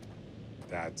without you.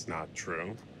 That's not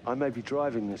true. I may be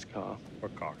driving this car.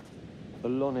 What car? The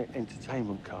Lonnet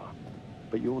Entertainment car.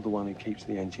 But you're the one who keeps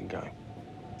the engine going.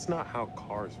 It's not how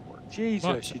cars work. Jesus,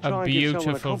 What you a try and give someone a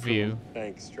beautiful view. compliment.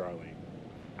 Thanks, Charlie.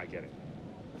 I get it.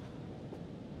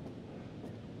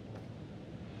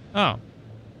 Oh.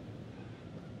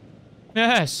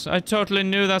 Yes, I totally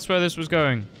knew that's where this was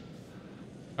going.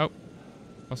 Oh.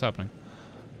 What's happening?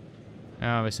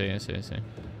 Oh, I see. Didn't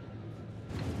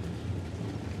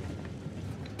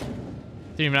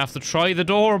even have to try the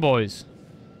door, boys.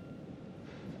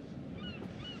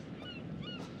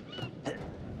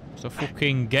 It's a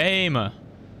fucking gamer.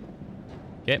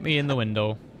 Get me in the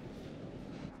window.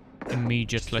 Just a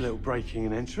Immediately. little breaking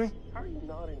and entering. How are you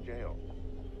not in jail?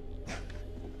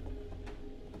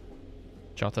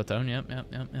 Jot that down, yep.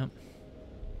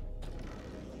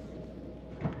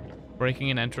 Breaking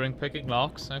and entering, picking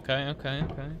locks. Okay.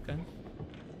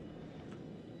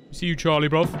 We see you, Charlie,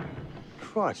 bruv.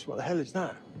 Christ, what the hell is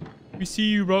that? We see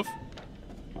you, bruv.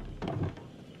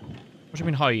 What do you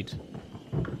mean hide?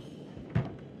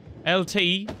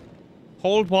 LT?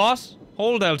 Hold what?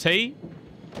 Hold LT?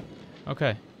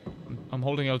 Okay. I'm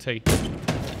holding LT.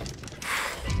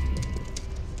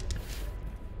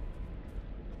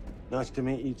 Nice to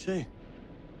meet you too.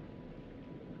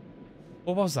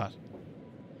 What was that?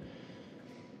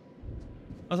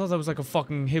 I thought that was like a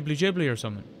fucking hibbly-jibbly or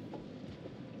something.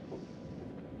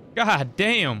 God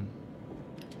damn!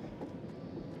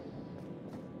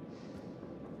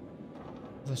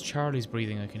 That's Charlie's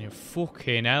breathing I can hear.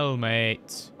 Fucking hell,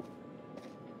 mate.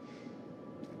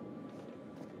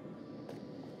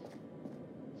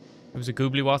 It was a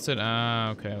goobly what's it?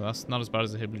 Ah, okay. Well, that's not as bad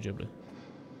as a hibbly-jibbly.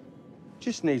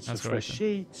 Just needs some That's fresh right,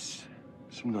 sheets,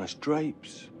 some nice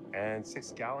drapes. And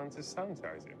 6 gallons of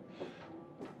sanitizer.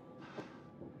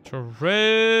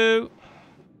 True.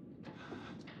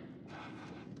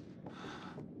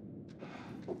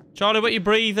 Charlie, what you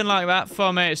breathing like that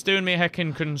for, mate? It's doing me a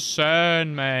heckin'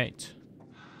 concern, mate.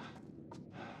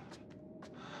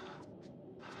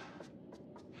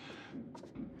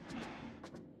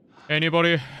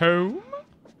 Anybody home?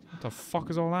 What the fuck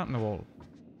is all that in the wall?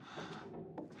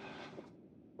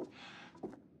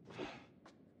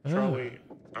 Charlie,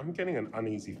 I'm getting an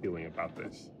uneasy feeling about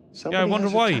this. Somebody I wonder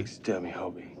has a why. taxidermy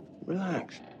hobby.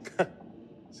 Relax.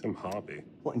 Some hobby.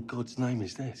 What in God's name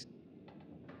is this?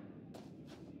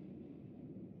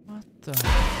 What the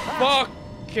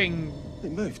fucking...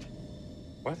 It moved.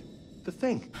 What? The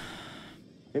thing.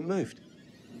 It moved.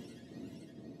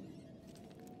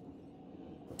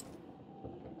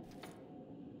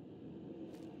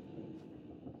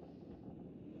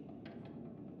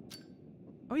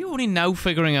 Are you only now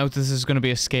figuring out this is going to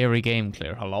be a scary game,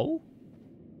 Claire? Hello?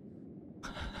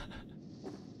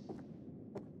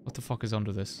 What the fuck is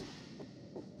under this?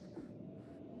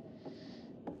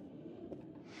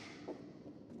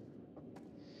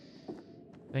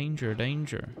 Danger,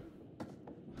 danger.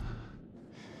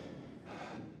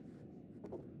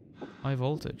 High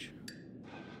voltage.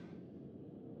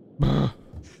 Look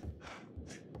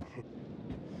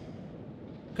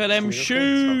at them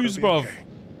shoes, bruv.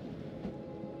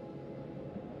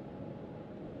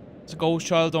 It's a ghost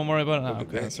child, don't worry about it.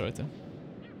 Okay, that's right then.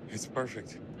 It's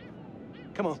perfect.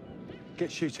 Come on, get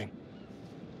shooting.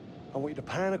 I want you to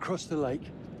pan across the lake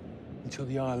until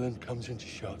the island comes into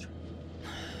shot.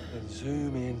 Then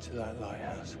zoom into that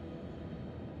lighthouse.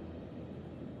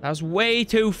 That's way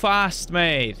too fast,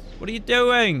 mate. What are you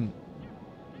doing?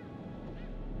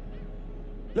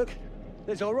 Look,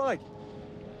 it's all right.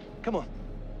 Come on,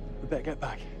 we better get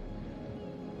back.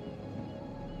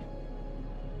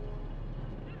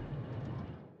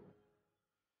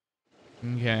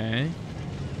 Okay.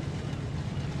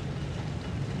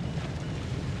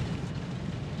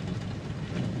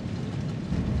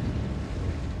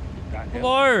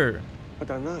 Hello. I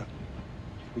don't know.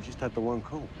 We just had the one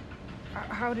call.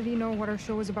 How did he know what our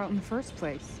show was about in the first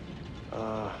place?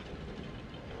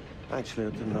 Actually, I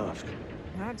didn't ask.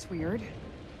 That's weird.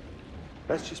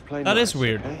 Let's just play That nice, is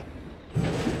weird. Okay?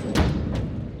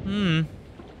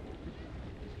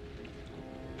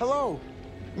 Hello,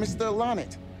 Mr.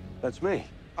 Lonnet. That's me.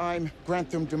 I'm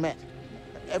Grantham Dumet.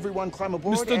 Everyone climb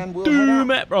aboard Mr. and we'll head out.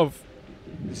 Dumet, bruv.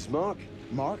 This is Mark.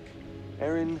 Mark?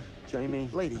 Erin, Jamie.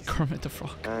 Ladies. Kermit the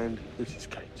Frog. And this is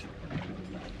Kate.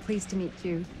 Pleased to meet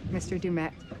you, Mr.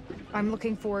 Dumet. I'm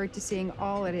looking forward to seeing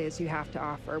all it is you have to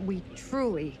offer. We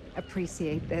truly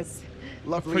appreciate this.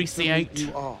 Lovely to meet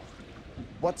you all.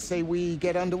 What say we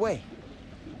get underway?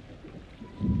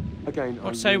 Again,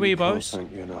 What I say really we, can't boss?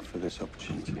 thank you enough for this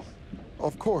opportunity.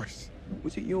 Of course.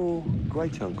 Was it your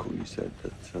great uncle you said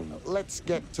that? Let's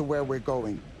get to where we're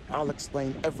going. I'll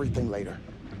explain everything later.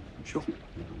 Sure.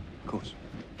 Of course.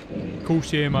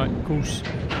 Course, yeah, mate. Course.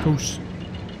 Course.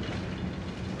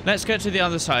 Let's get to the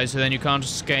other side so then you can't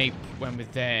escape when we're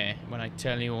there, when I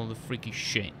tell you all the freaky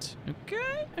shit.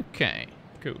 Okay? Okay.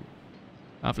 Cool.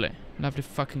 Lovely. Lovely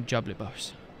fucking jubbly,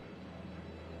 boss.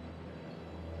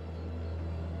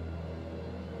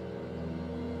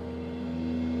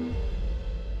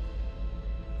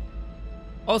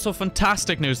 Also,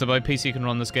 fantastic news that my PC can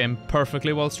run this game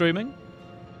perfectly while streaming.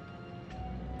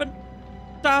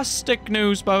 Fantastic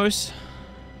news, boss.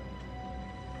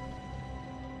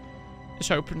 This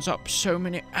opens up so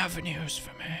many avenues for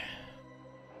me.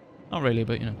 Not really,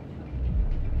 but you know.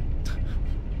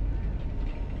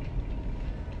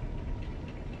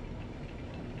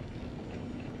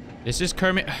 This is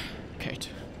Kermit. Kate.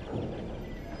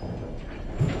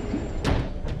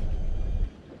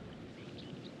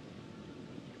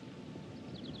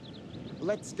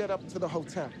 Let's get up to the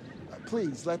hotel.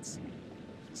 Please, let's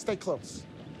stay close.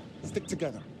 Stick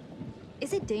together.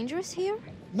 Is it dangerous here?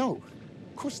 No,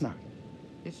 of course not.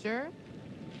 You sure?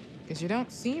 Because you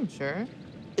don't seem sure.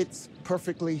 It's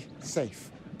perfectly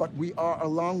safe, but we are a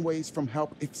long ways from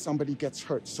help if somebody gets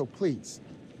hurt, so please,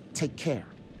 take care.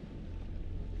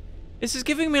 This is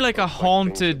giving me like a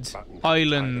haunted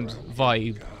island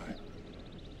vibe.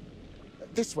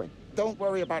 This way. Don't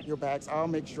worry about your bags. I'll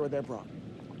make sure they're brought.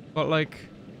 But like,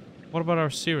 what about our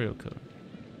serial killer?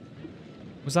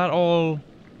 Was that all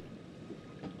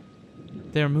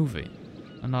their movie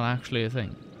and not actually a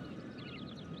thing?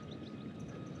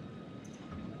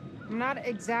 I'm not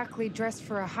exactly dressed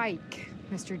for a hike,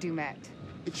 Mr. Dumet.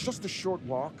 It's just a short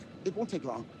walk. It won't take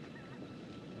long.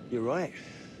 You're right.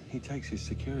 He takes his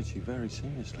security very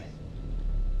seriously.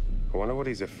 I wonder what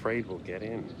he's afraid we'll get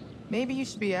in. Maybe you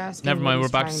should be asking. Never mind, what we're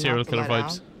he's back to trying serial not killer let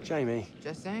vibes. out. Jamie,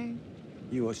 Just saying.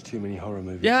 you watch too many horror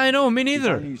movies. Yeah, I know, me He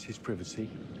neither. values his privacy.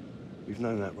 We've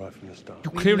known that right from the start.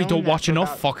 You clearly don't watch enough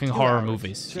about fucking 2 horror hours.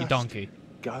 movies, you Just donkey.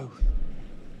 Go.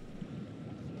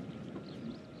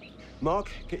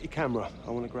 Mark, get your camera. I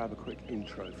want to grab a quick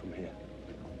intro from here.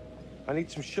 I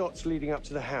need some shots leading up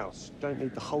to the house. Don't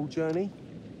need the whole journey.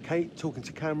 Kate, talking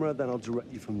to camera, then I'll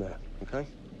direct you from there, okay?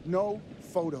 No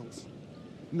photos.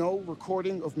 No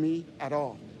recording of me at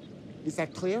all. Is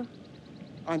that clear?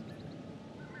 I'm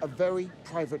a very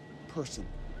private person.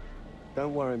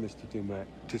 Don't worry, Mr. Dumet.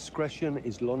 Discretion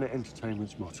is Lorna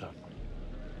Entertainment's motto.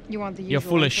 You want the You're usual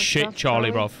full of info shit, stuff,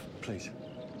 Charlie, bruv. Please.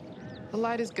 The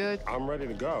light is good. I'm ready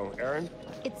to go. Aaron?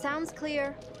 It sounds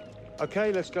clear.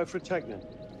 Okay, let's go for a take then.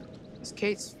 Is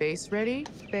Kate's face ready?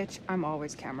 Bitch, I'm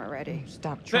always camera ready.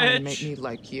 Stop trying to make Bitch. me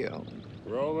like you.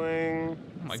 Rolling.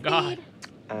 Oh my god.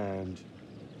 And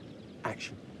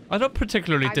action. I don't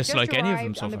particularly I've dislike just any of them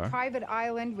arrived so on far. the private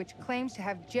island which claims to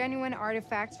have genuine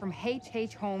artifacts from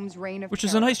H.H. Holmes' reign of Which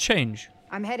is a terror. nice change.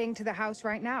 I'm heading to the house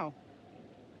right now.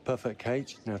 Perfect,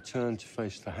 Kate. Now turn to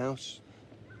face the house.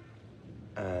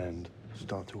 And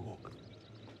start to walk.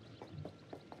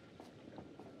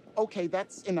 Okay,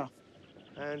 that's enough.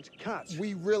 And cut.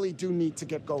 We really do need to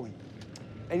get going.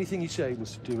 Anything you say,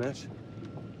 Mr. Dumet.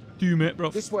 Dumet, bro.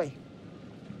 This way.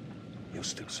 You'll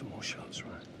steal some more shots,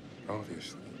 right?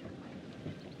 Obviously.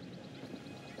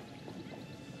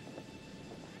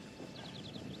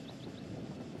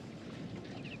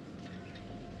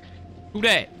 Who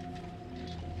that?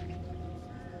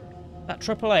 That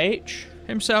Triple H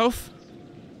himself?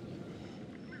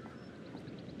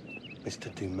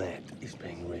 Mr. Dumet is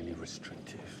being really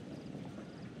restrictive.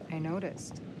 I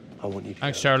noticed. I want you to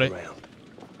Thanks, go Charlie. around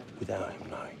without him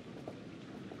knowing.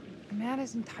 A man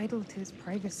is entitled to his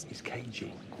privacy. He's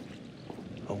cagey.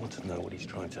 I want to know what he's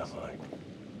trying to hide.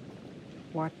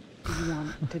 What do you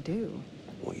want to do?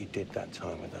 What you did that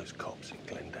time with those cops in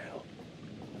Glendale.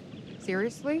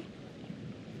 Seriously?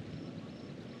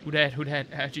 Who that? Who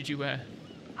that? How did you, Ow!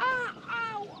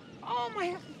 Oh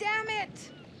my, damn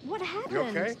it! What happened? You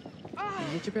okay? You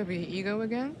hit your baby ego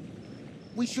again?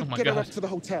 We should Oh my get her God. up to the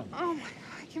hotel. Oh my,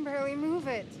 I can barely move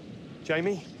it.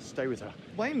 Jamie, stay with her.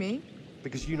 Why me?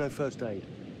 Because you know first aid.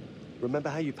 Remember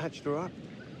how you patched her up?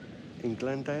 In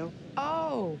Glendale?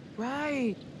 Oh,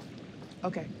 right.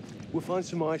 Okay. We'll find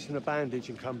some ice and a bandage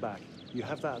and come back. You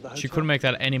have that at the hotel? She couldn't make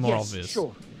that any more Yes, obvious.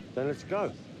 sure. Then let's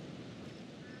go.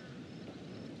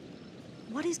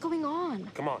 What is going on?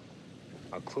 Come on.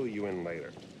 I'll clue you in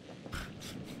later.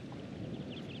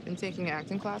 Been taking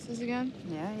acting classes again?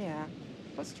 Yeah.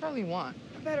 What's Charlie want?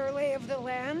 A better lay of the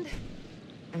land.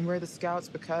 And we're the scouts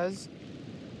because?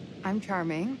 I'm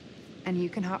charming, and you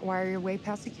can hotwire your way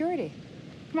past security.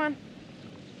 Come on.